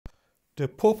The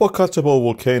Popocatépetl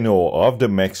volcano of the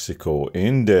Mexico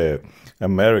in the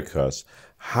Americas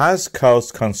has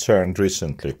caused concern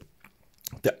recently.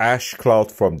 The ash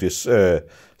cloud from this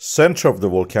center of the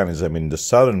volcanism in the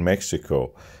southern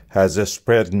Mexico has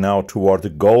spread now toward the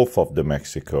Gulf of the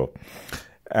Mexico.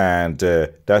 And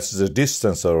that's a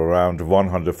distance of around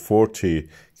 140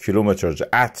 kilometers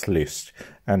at least.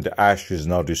 And the ash is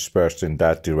now dispersed in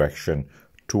that direction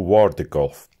toward the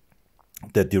Gulf.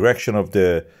 The direction of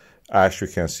the ash, you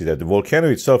can see that the volcano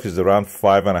itself is around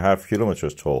 5.5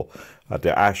 kilometers tall.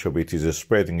 The ash of it is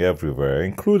spreading everywhere,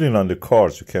 including on the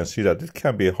cars. You can see that it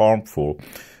can be harmful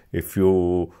if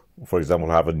you, for example,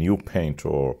 have a new paint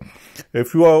or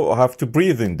if you have to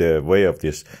breathe in the way of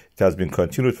this. It has been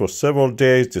continued for several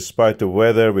days. Despite the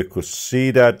weather, we could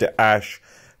see that the ash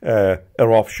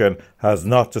eruption has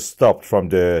not stopped from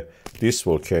this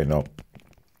volcano.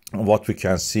 What we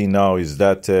can see now is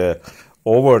that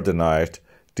over the night,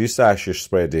 this ash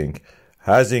spreading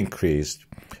has increased,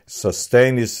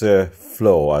 sustained its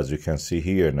flow, as you can see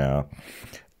here now,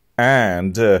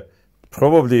 and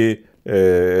probably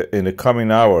in the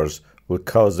coming hours will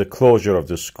cause the closure of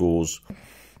the schools.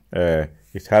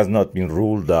 It has not been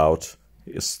ruled out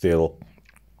still,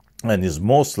 and is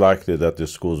most likely that the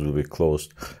schools will be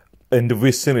closed in the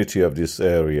vicinity of this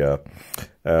area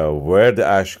where the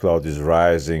ash cloud is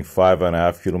rising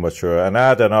 5.5 kilometers and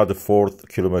add another 4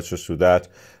 kilometers to that.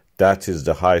 That is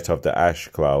the height of the ash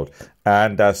cloud,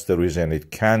 and that's the reason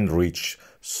it can reach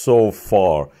so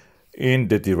far in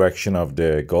the direction of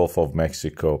the Gulf of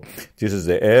Mexico. This is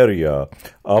the area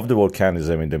of the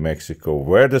volcanism in the Mexico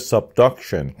where the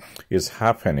subduction is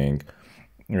happening.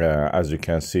 As you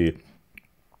can see,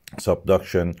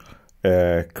 subduction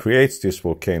creates these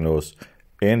volcanoes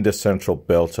in the central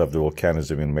belt of the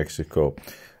volcanism in Mexico,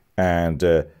 and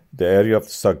the area of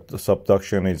the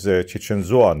subduction is Chichen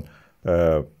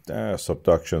Itzá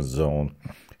subduction zone.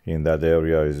 In that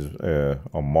area is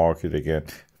unmarked again.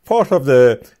 Part of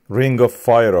the Ring of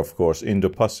Fire, of course,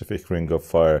 Indo-Pacific Ring of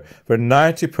Fire, where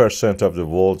 90% of the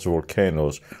world's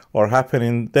volcanoes are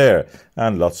happening there,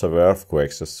 and lots of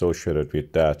earthquakes associated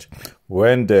with that.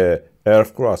 When the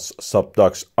earth crust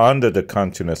subducts under the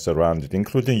continents around it,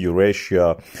 including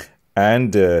Eurasia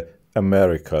and the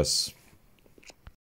Americas.